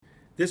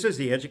This is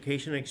the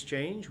Education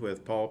Exchange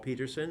with Paul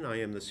Peterson.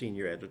 I am the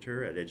senior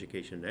editor at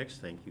Education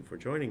Next. Thank you for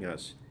joining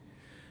us.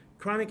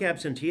 Chronic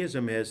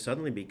absenteeism has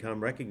suddenly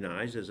become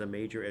recognized as a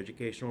major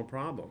educational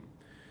problem.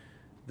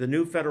 The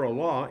new federal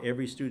law,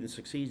 Every Student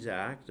Succeeds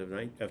Act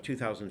of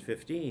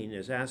 2015,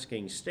 is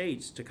asking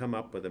states to come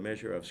up with a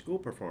measure of school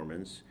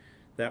performance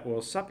that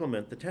will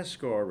supplement the test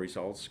score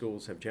results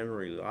schools have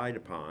generally relied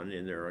upon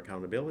in their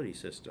accountability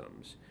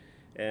systems.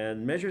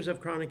 And measures of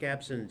chronic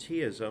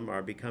absenteeism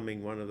are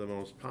becoming one of the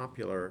most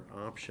popular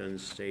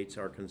options states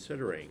are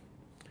considering.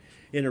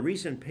 In a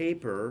recent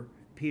paper,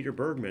 Peter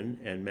Bergman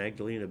and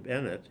Magdalena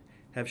Bennett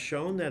have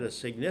shown that a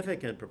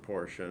significant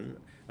proportion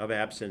of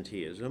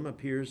absenteeism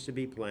appears to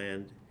be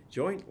planned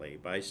jointly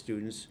by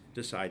students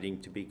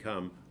deciding to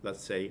become,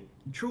 let's say,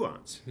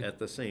 truants at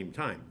the same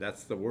time.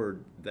 That's the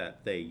word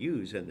that they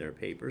use in their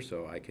paper,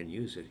 so I can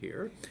use it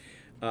here.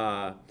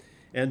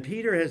 And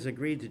Peter has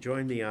agreed to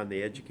join me on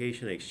the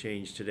Education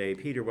Exchange today.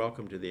 Peter,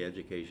 welcome to the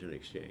Education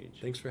Exchange.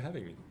 Thanks for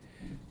having me.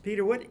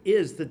 Peter, what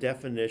is the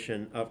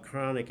definition of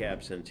chronic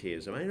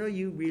absenteeism? I know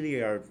you really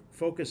are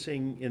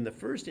focusing in the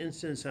first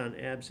instance on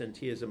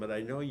absenteeism, but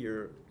I know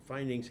your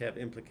findings have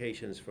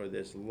implications for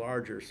this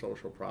larger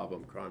social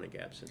problem, chronic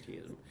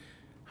absenteeism.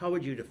 How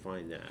would you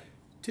define that?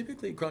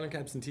 Typically, chronic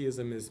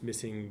absenteeism is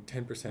missing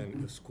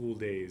 10% of school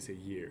days a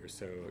year.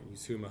 So you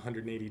assume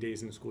 180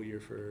 days in a school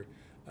year for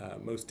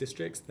most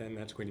districts, then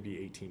that's going to be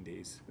 18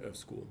 days of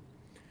school.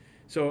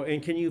 So,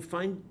 and can you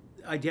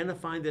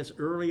identify this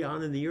early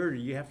on in the year, or do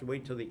you have to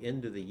wait till the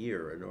end of the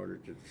year in order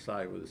to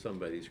decide whether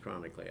somebody's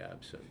chronically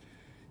absent?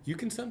 You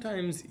can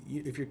sometimes,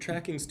 if you're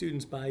tracking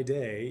students by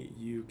day,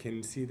 you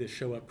can see this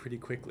show up pretty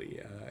quickly.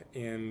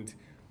 And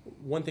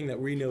one thing that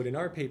we note in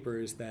our paper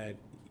is that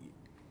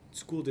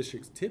school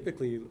districts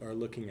typically are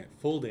looking at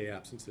full day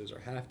absences or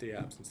half day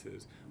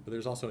absences, but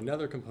there's also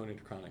another component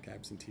to chronic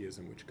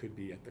absenteeism which could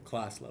be at the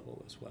class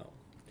level as well.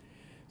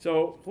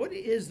 So, what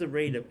is the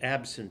rate of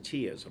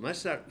absenteeism?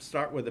 Let's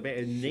start with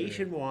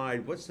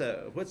nationwide.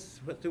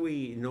 What do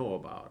we know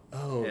about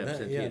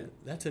absenteeism?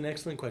 That's an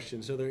excellent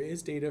question. So there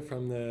is data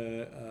from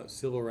the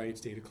Civil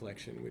Rights Data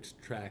Collection which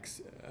tracks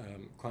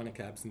chronic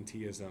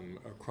absenteeism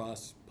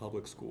across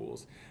public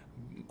schools.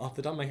 Off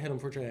the top of my head,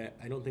 unfortunately,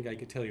 I don't think I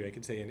could tell you. I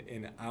could say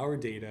in our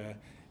data,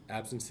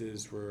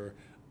 absences were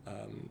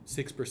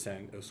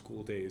 6% of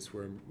school days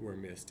were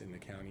missed in the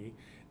county,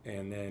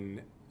 and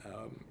then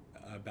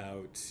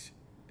about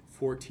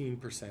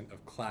 14%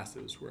 of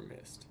classes were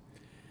missed.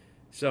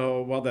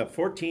 So, well, the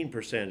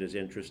 14% is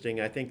interesting.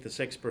 I think the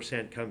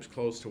 6% comes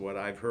close to what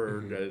I've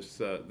heard as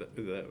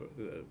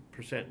the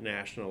percent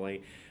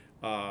nationally.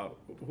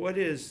 What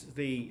is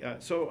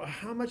so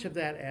how much of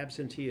that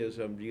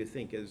absenteeism do you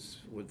think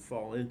would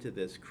fall into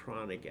this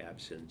chronic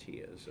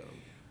absenteeism?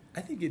 I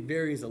think it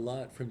varies a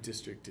lot from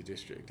district to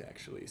district,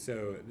 actually.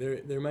 So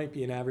there might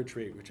be an average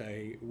rate, which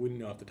I wouldn't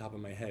know off the top of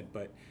my head,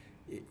 but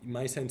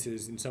my sense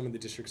is in some of the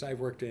districts I've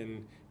worked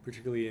in,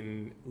 particularly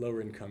in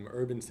lower income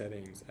urban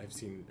settings, I've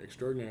seen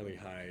extraordinarily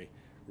high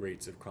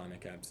rates of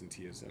chronic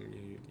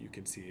absenteeism. You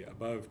could see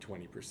above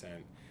 20%.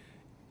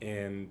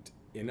 And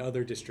in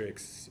other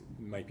districts,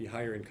 might be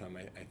higher income,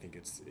 I think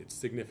it's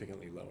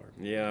significantly lower.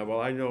 Yeah,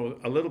 well, I know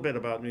a little bit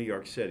about New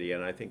York City,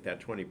 and I think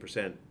that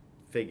 20%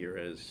 figure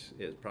is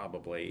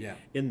probably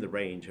in the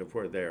range of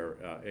where they're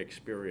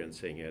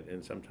experiencing it,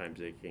 and sometimes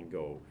it can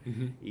go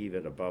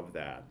even above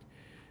that.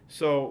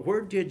 So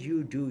where did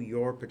you do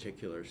your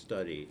particular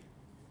study?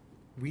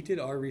 We did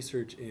our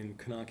research in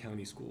Kanawha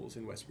County Schools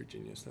in West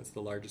Virginia. So that's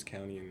the largest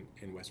county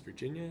in West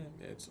Virginia.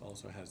 It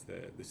also has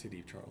the city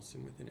of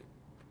Charleston within it.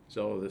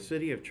 So the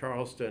city of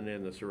Charleston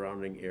and the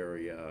surrounding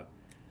area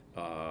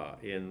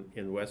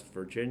in West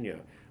Virginia.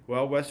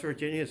 Well, West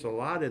Virginia is a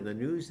lot in the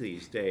news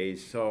these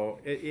days. So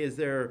is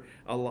there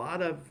a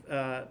lot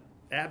of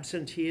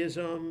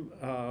absenteeism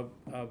of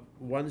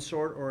one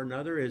sort or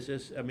another? Is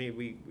this, I mean,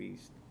 we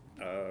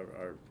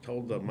are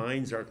told the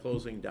mines are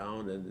closing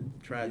down and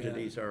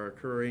tragedies are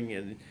occurring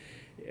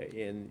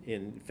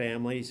in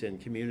families and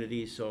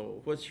communities.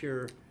 So what's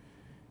your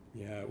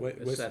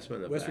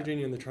assessment of West that?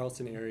 Virginia and the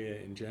Charleston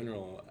area in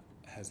general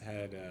has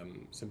had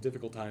some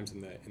difficult times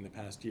in the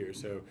past year.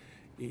 So,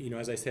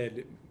 as I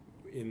said,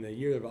 in the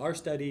year of our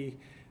study,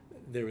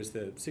 there was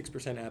the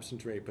 6%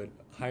 absence rate, but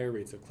higher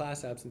rates of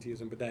class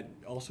absenteeism, but that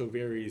also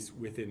varies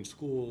within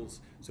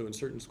schools. So in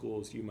certain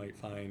schools, you might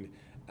find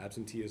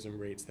absenteeism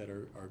rates that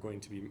are going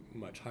to be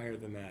much higher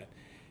than that.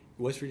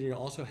 West Virginia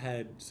also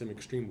had some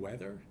extreme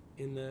weather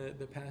in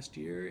the past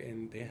year,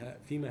 and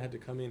FEMA had to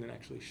come in and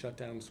actually shut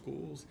down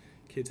schools.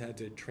 Kids had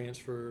to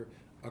transfer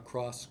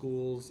across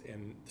schools,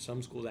 and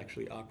some schools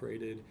actually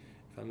operated,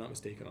 if I'm not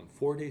mistaken, on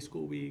 4-day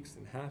school weeks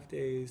and half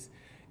days.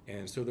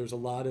 And so there's a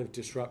lot of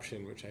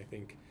disruption, which I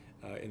think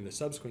in the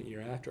subsequent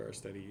year after our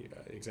study,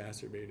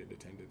 exacerbated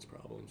attendance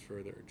problems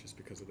further just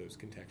because of those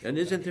contextual And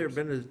isn't there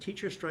factors. been a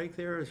teacher strike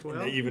there as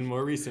well? Even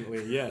more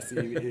recently, yes.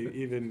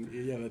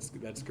 Yeah,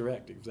 that's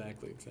correct.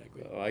 Exactly.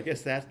 I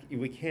guess that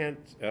we can't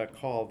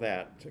call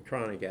that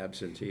chronic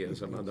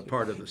absenteeism on the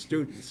part of the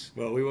students.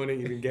 Well, we won't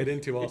even get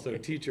into also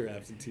teacher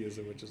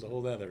absenteeism, which is a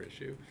whole other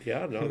issue.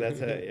 Yeah, no,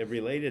 that's a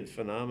related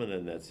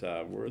phenomenon that's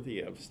worthy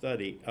of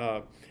study.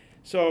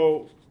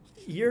 So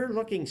you're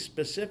looking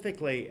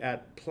specifically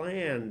at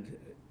planned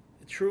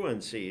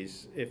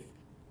truancies, if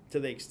to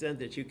the extent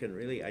that you can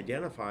really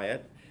identify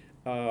it.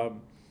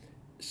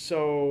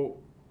 So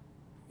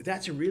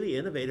that's a really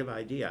innovative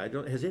idea.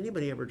 Has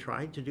anybody ever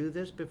tried to do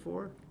this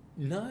before?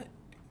 Not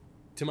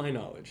to my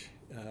knowledge.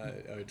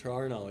 To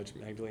our knowledge,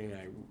 Magdalene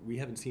and I, we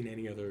haven't seen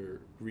any other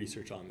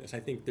research on this. I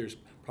think there's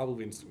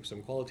probably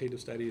some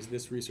qualitative studies.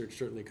 This research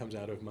certainly comes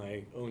out of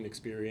my own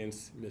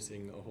experience,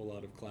 missing a whole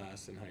lot of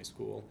class in high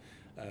school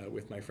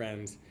with my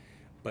friends.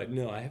 But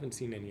no, I haven't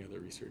seen any other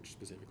research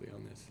specifically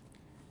on this.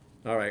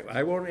 All right,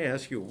 I won't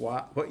ask you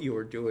what you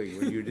were doing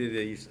when you did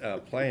these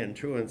planned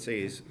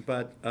truancies,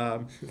 but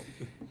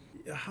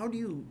how do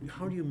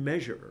you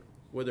measure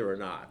whether or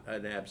not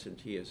an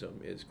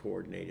absenteeism is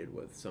coordinated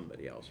with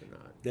somebody else or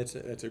not?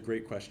 That's a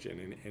great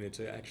question, and it's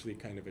actually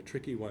kind of a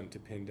tricky one to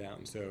pin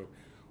down. So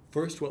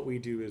first, what we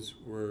do is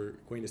we're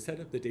going to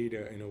set up the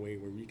data in a way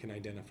where we can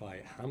identify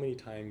how many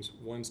times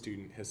one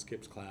student has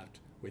skipped class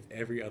with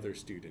every other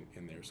student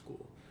in their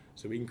school.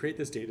 So we can create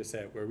this data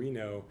set where we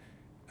know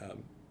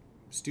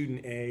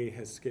student A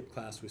has skipped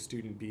class with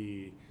student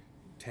B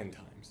 10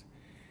 times.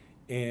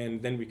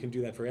 And then we can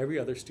do that for every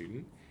other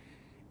student.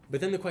 But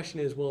then the question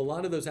is, well, a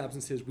lot of those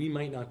absences, we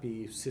might not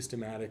be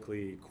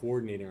systematically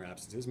coordinating our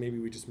absences. Maybe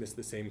we just miss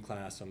the same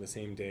class on the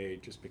same day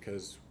just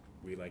because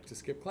we like to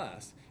skip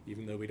class,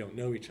 even though we don't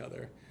know each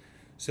other.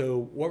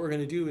 So what we're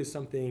going to do is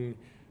something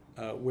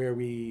where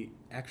we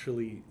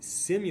actually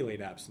simulate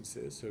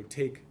absences. So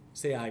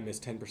say I miss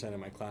 10% of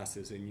my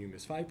classes and you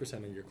miss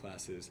 5% of your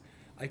classes.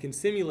 I can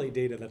simulate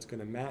data that's going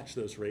to match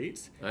those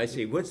rates. I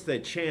see. What's the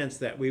chance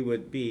that we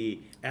would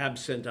be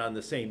absent on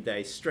the same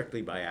day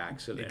strictly by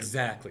accident?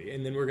 Exactly.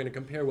 And then we're going to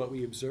compare what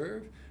we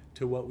observe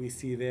to what we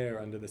see there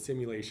under the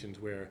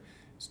simulations where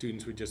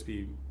students would just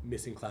be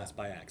missing class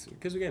by accident.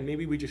 Because again,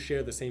 maybe we just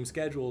share the same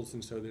schedules,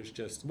 and so there's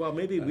just... Well,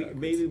 maybe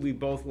we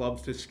both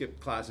love to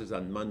skip classes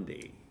on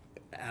Monday.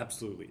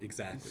 Absolutely,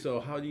 exactly. So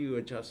how do you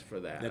adjust for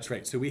that? That's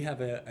right. So we have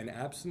an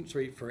absence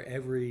rate for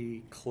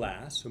every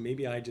class. So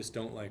maybe I just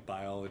don't like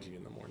biology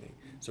in the morning.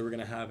 So we're going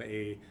to have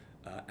a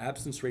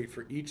absence rate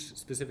for each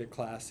specific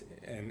class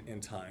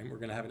and time. We're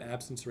going to have an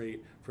absence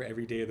rate for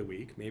every day of the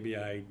week. Maybe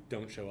I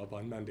don't show up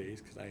on Mondays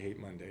because I hate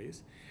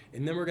Mondays.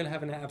 And then we're going to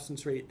have an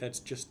absence rate that's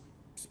just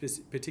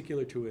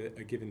particular to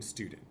a given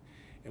student.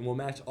 And we'll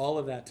match all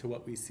of that to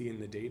what we see in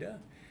the data.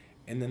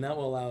 And then that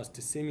will allow us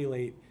to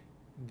simulate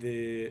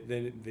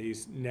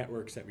these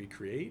networks that we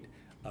create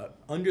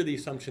under the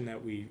assumption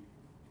that we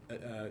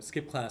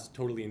skip class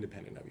totally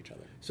independent of each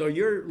other. So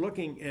you're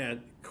looking at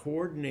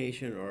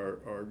coordination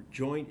or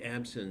joint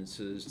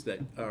absences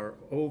that are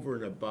over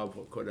and above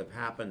what could have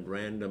happened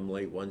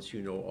randomly once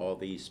you know all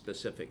these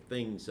specific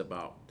things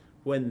about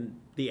when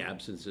the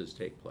absences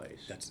take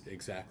place. That's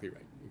exactly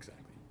right.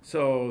 Exactly.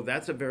 So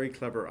that's a very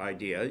clever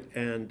idea.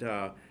 And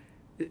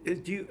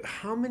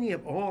how many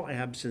of all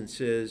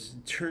absences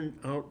turn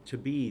out to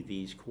be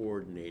these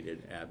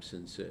coordinated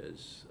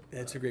absences?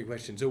 That's a great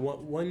question. So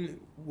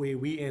one way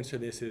we answer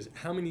this is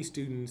how many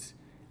students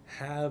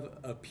have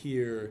a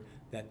peer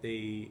that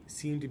they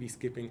seem to be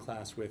skipping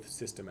class with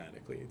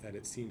systematically, that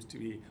it seems to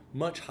be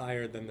much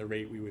higher than the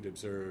rate we would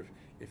observe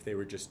if they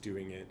were just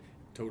doing it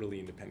totally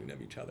independent of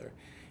each other.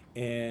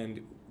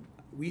 And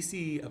we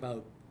see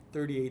about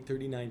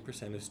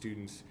 39% of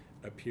students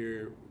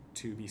appear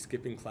to be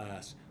skipping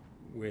class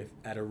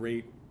at a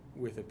rate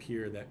with a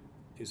peer that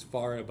is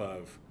far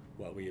above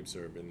what we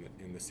observe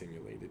in the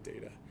simulated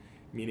data.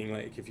 Meaning,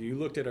 like, if you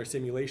looked at our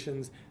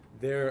simulations,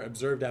 their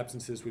observed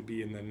absences would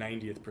be in the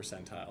 90th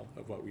percentile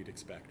of what we'd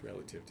expect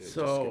relative to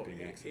so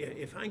skipping accident.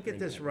 If I get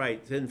this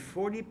right, then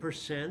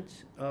 40%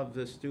 of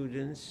the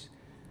students,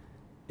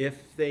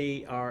 if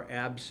they are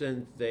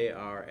absent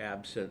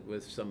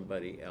with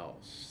somebody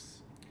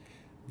else.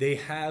 They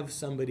have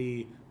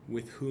somebody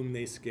with whom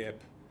they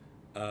skip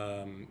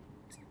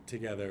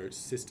together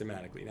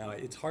systematically. Now,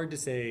 it's hard to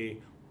say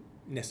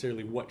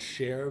necessarily what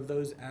share of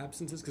those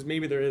absences, because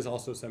maybe there is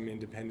also some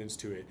independence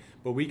to it,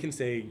 but we can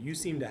say you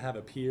seem to have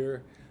a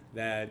peer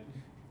that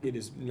it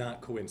is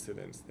not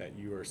coincidence that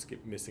you are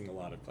missing a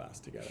lot of class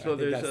together. So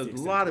there's a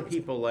lot of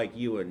people like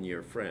you and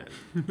your friend.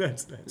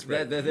 That's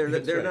right.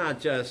 They're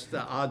not just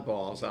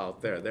oddballs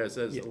out there. There's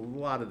a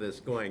lot of this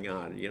going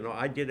on. You know,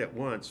 I did it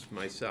once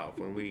myself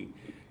when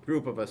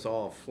group of us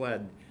all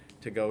fled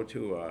to go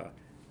to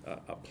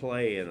a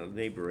play in a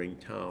neighboring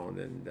town,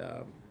 and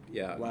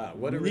wow,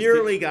 what a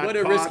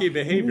risky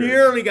behavior.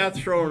 Nearly got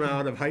thrown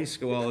out of high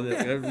school, and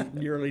it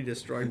nearly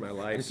destroyed my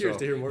life. I'm curious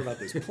to hear more about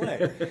this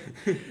play.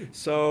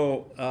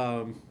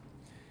 So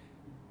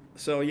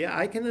So yeah,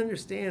 I can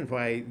understand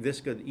why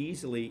this could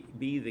easily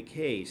be the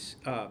case.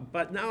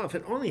 But now, if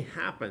it only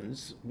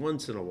happens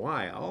once in a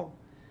while,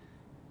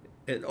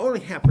 it only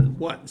happened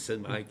once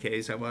in my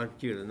case, I want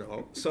you to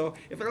know. So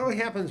if it only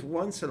happens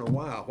once in a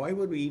while, why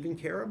would we even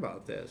care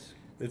about this?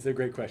 That's a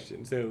great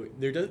question. So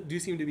there do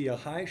seem to be a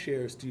high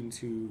share of students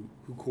who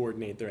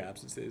coordinate their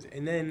absences.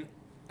 And then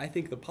I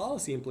think the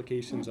policy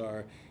implications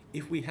are,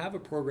 if we have a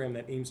program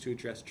that aims to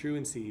address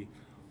truancy,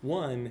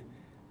 one,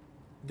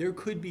 there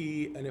could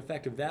be an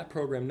effect of that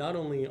program not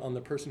only on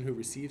the person who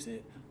receives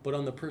it, but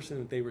on the person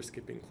that they were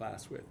skipping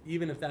class with,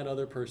 even if that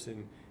other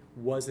person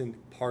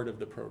wasn't part of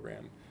the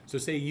program. So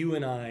say you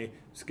and I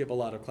skip a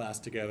lot of class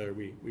together,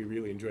 we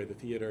really enjoy the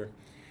theater,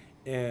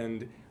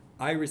 and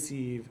I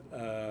receive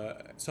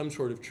some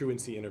sort of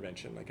truancy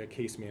intervention, like a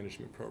case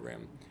management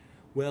program.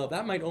 Well,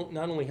 that might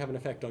not only have an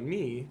effect on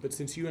me, but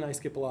since you and I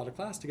skip a lot of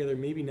class together,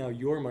 maybe now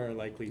you're more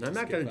likely to I'm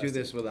not skip going to do class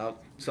this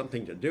without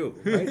something to do,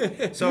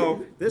 right?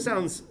 So this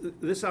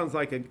sounds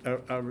like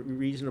a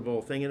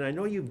reasonable thing, and I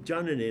know you've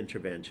done an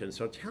intervention.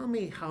 So tell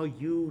me how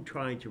you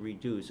try to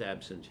reduce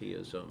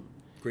absenteeism.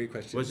 Great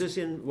question. Was this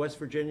in West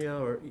Virginia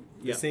or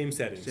The same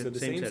setting. So the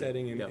same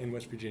setting Yeah. in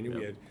West Virginia.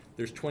 Yeah.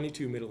 There's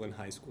 22 middle and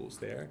high schools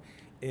there,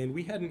 and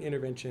we had an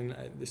intervention.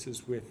 This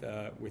is with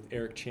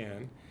Eric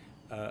Chan,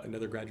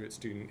 another graduate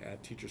student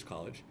at Teachers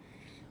College.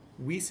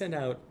 We send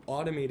out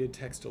automated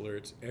text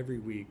alerts every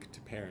week to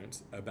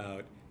parents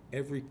about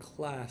every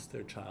class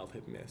their child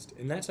had missed.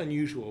 And that's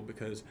unusual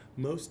because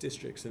most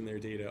districts in their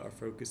data are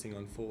focusing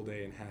on full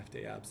day and half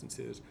day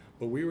absences,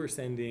 but we were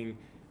sending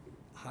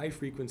high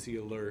frequency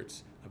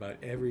alerts about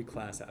every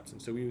class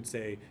absence. So we would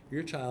say,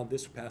 your child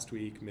this past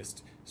week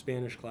missed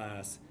Spanish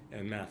class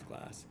and math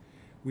class.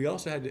 We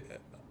also had,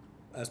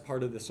 as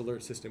part of this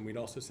alert system, we'd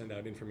also send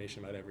out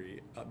information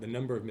about the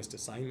number of missed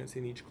assignments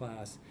in each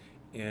class,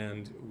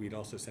 and we'd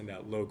also send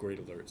out low grade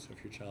alerts. So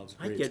if your child's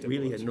I grades get dip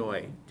really below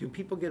annoyed. Do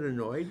people get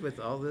annoyed with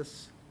all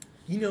this?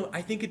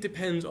 I think it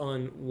depends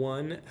on,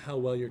 one, how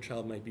well your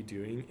child might be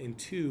doing, and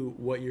two,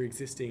 what your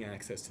existing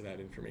access to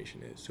that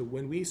information is. So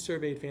when we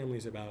surveyed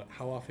families about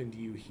how often do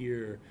you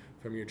hear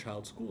from your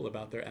child's school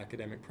about their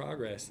academic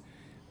progress,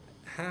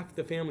 half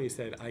the families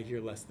said, I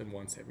hear less than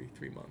once every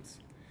 3 months.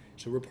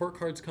 So report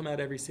cards come out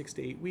every 6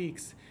 to 8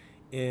 weeks,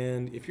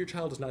 and if your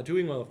child is not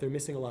doing well, if they're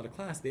missing a lot of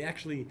class, they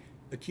actually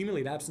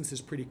accumulate absences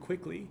pretty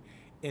quickly.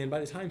 And by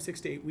the time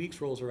 6 to 8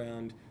 weeks rolls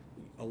around,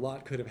 a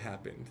lot could have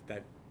happened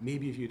that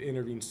maybe if you'd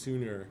intervened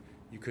sooner,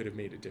 you could have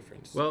made a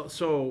difference. Well,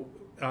 so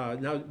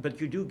now,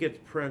 but you do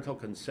get parental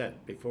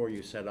consent before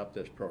you set up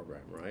this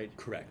program, right?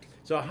 Correct.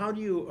 So how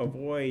do you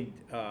avoid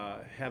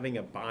having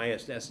a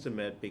biased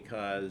estimate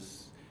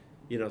because,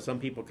 some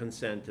people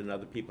consent and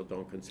other people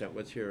don't consent?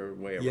 What's your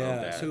way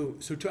around that?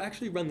 So to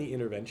actually run the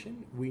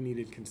intervention, we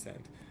needed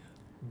consent.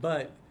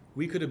 But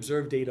we could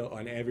observe data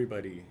on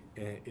everybody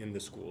in the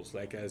schools.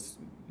 Like, as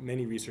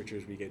many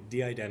researchers, we get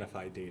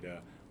de-identified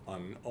data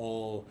on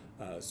all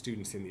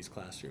students in these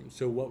classrooms.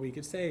 So what we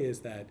could say is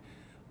that,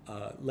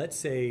 let's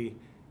say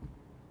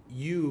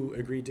you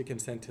agreed to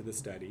consent to the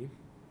study,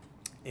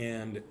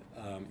 and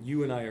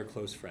you and I are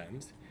close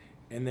friends,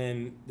 and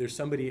then there's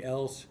somebody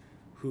else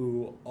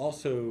who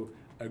also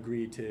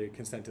agreed to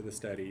consent to the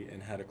study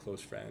and had a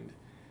close friend.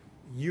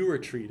 You were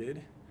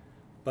treated,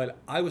 but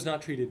I was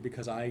not treated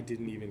because I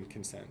didn't even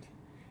consent.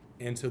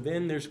 And so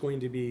then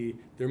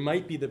there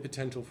might be the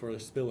potential for a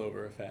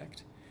spillover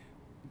effect.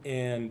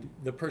 And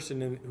the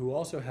person who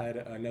also had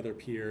another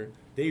peer,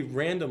 they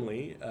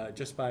randomly,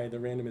 just by the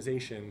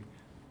randomization,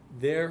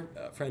 their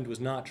friend was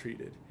not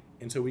treated.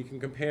 And so we can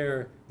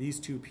compare these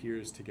two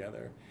peers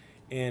together.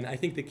 And I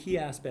think the key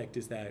aspect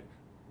is that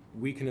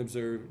we can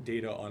observe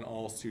data on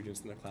all students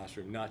in the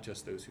classroom, not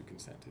just those who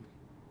consented.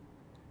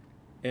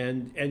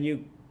 And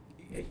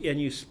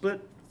you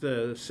split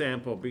the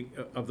sample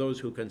of those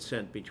who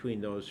consent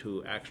between those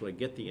who actually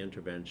get the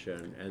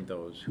intervention and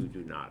those who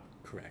do not.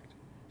 Correct.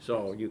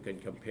 So you can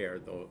compare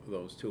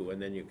those two,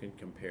 and then you can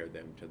compare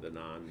them to the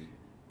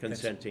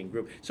non-consenting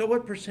group. So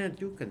what percent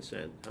do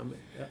consent?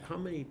 How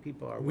many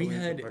people are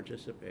willing to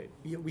participate?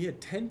 Yeah, we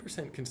had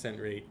 10% consent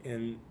rate,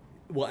 and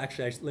well,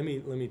 actually, let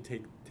me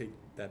take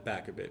that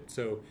back a bit.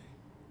 So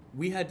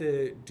we had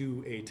to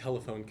do a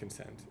telephone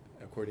consent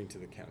according to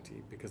the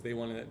county because they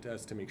wanted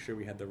us to make sure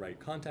we had the right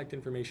contact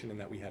information and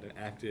that we had an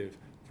active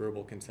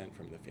verbal consent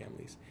from the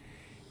families.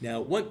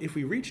 Now, if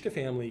we reached a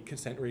family,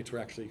 consent rates were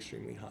actually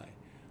extremely high.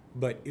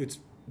 But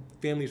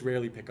families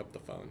rarely pick up the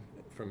phone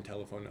from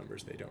telephone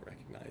numbers they don't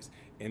recognize.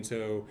 And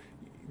so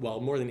while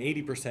more than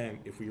 80%,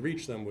 if we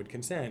reach them, would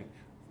consent,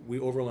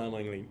 we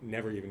overwhelmingly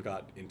never even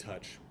got in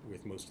touch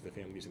with most of the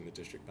families in the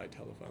district by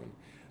telephone.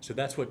 So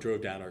that's what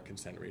drove down our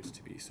consent rates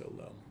to be so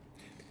low.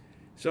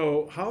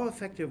 So how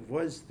effective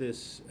was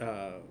this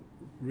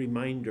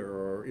reminder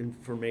or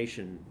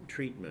information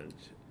treatment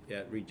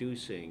at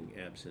reducing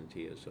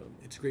absenteeism?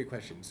 It's a great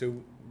question. So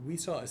we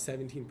saw a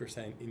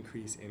 17%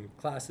 increase in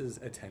classes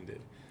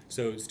attended.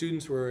 So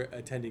students were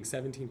attending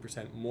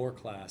 17% more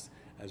class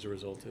as a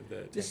result of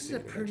the This is a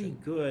pretty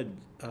good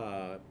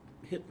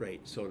hit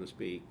rate, so to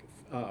speak.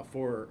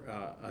 for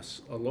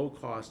a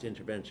low-cost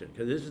intervention,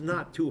 because this is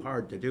not too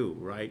hard to do,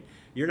 right?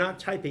 You're not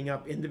typing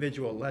up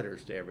individual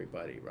letters to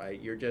everybody,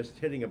 right? You're just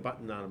hitting a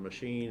button on a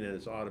machine and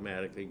it's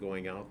automatically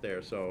going out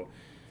there. So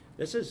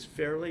this is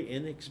fairly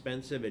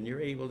inexpensive, and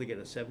you're able to get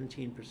a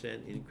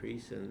 17%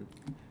 increase in.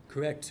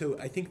 Correct. So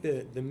I think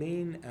the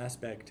main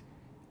aspect,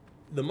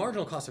 the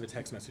marginal cost of a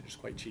text message is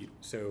quite cheap.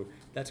 So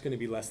that's going to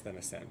be less than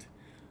a cent.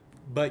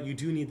 But you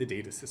do need the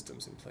data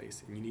systems in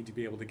place, and you need to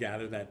be able to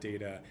gather that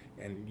data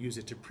and use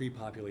it to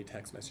pre-populate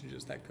text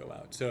messages that go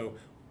out. So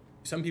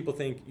some people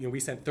think, we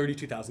sent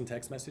 32,000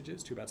 text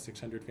messages to about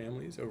 600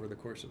 families over the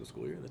course of the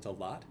school year. That's a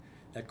lot.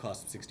 That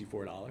costs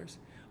 $64.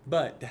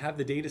 But to have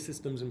the data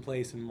systems in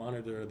place and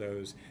monitor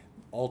those,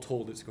 all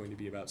told, it's going to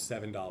be about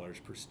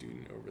 $7 per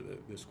student over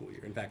the school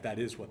year. In fact, that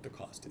is what the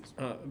cost is.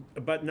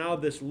 But now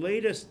this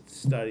latest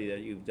study that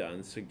you've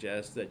done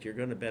suggests that you're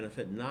going to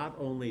benefit not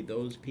only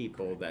those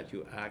people that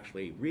you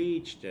actually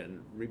reached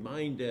and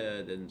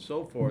reminded and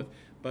so forth,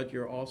 but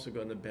you're also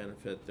going to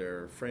benefit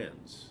their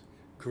friends.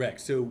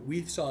 Correct. So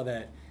we saw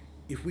that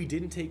if we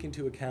didn't take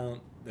into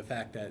account the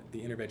fact that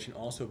the intervention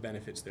also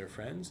benefits their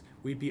friends,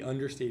 we'd be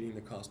understating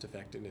the cost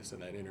effectiveness of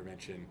that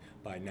intervention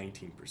by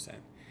 19%.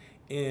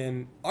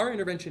 And our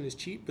intervention is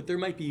cheap, but there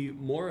might be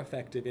more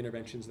effective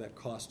interventions that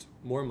cost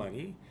more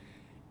money,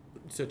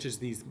 such as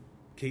these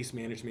case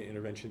management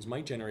interventions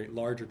might generate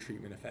larger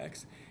treatment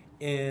effects.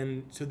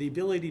 And so the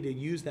ability to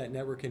use that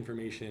network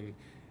information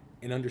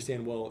and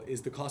understand, well,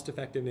 is the cost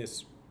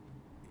effectiveness,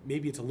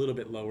 maybe it's a little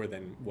bit lower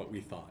than what we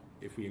thought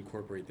if we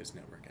incorporate this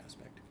network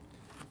aspect.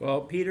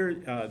 Well,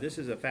 Peter, this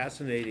is a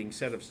fascinating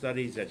set of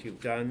studies that you've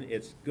done.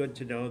 It's good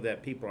to know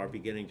that people are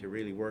beginning to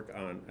really work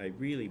on a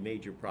really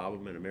major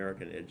problem in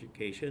American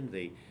education,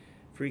 the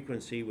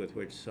frequency with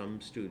which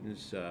some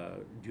students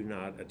do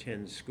not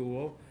attend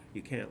school.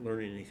 You can't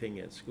learn anything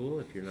at school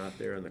if you're not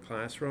there in the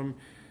classroom.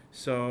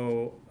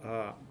 So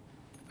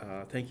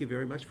thank you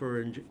very much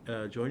for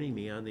joining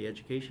me on the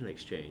Education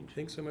Exchange.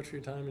 Thanks so much for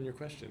your time and your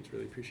questions.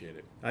 Really appreciate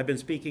it. I've been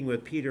speaking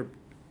with Peter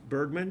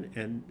Bergman,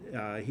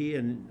 and he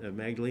and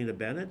Magdalena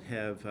Bennett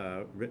have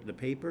written a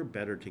paper,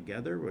 Better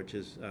Together, which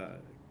is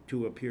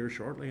to appear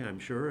shortly, I'm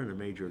sure, in a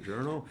major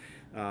journal.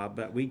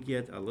 But we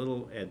get a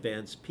little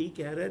advanced peek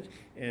at it,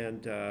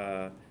 and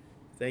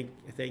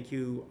thank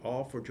you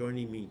all for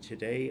joining me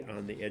today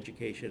on the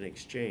Education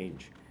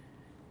Exchange.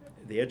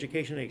 The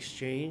Education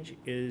Exchange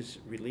is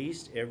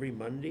released every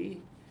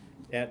Monday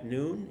at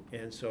noon,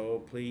 and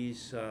so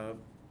please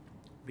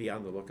be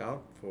on the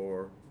lookout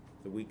for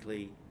the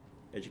weekly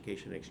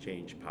Education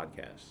Exchange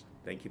podcast.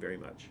 Thank you very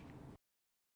much.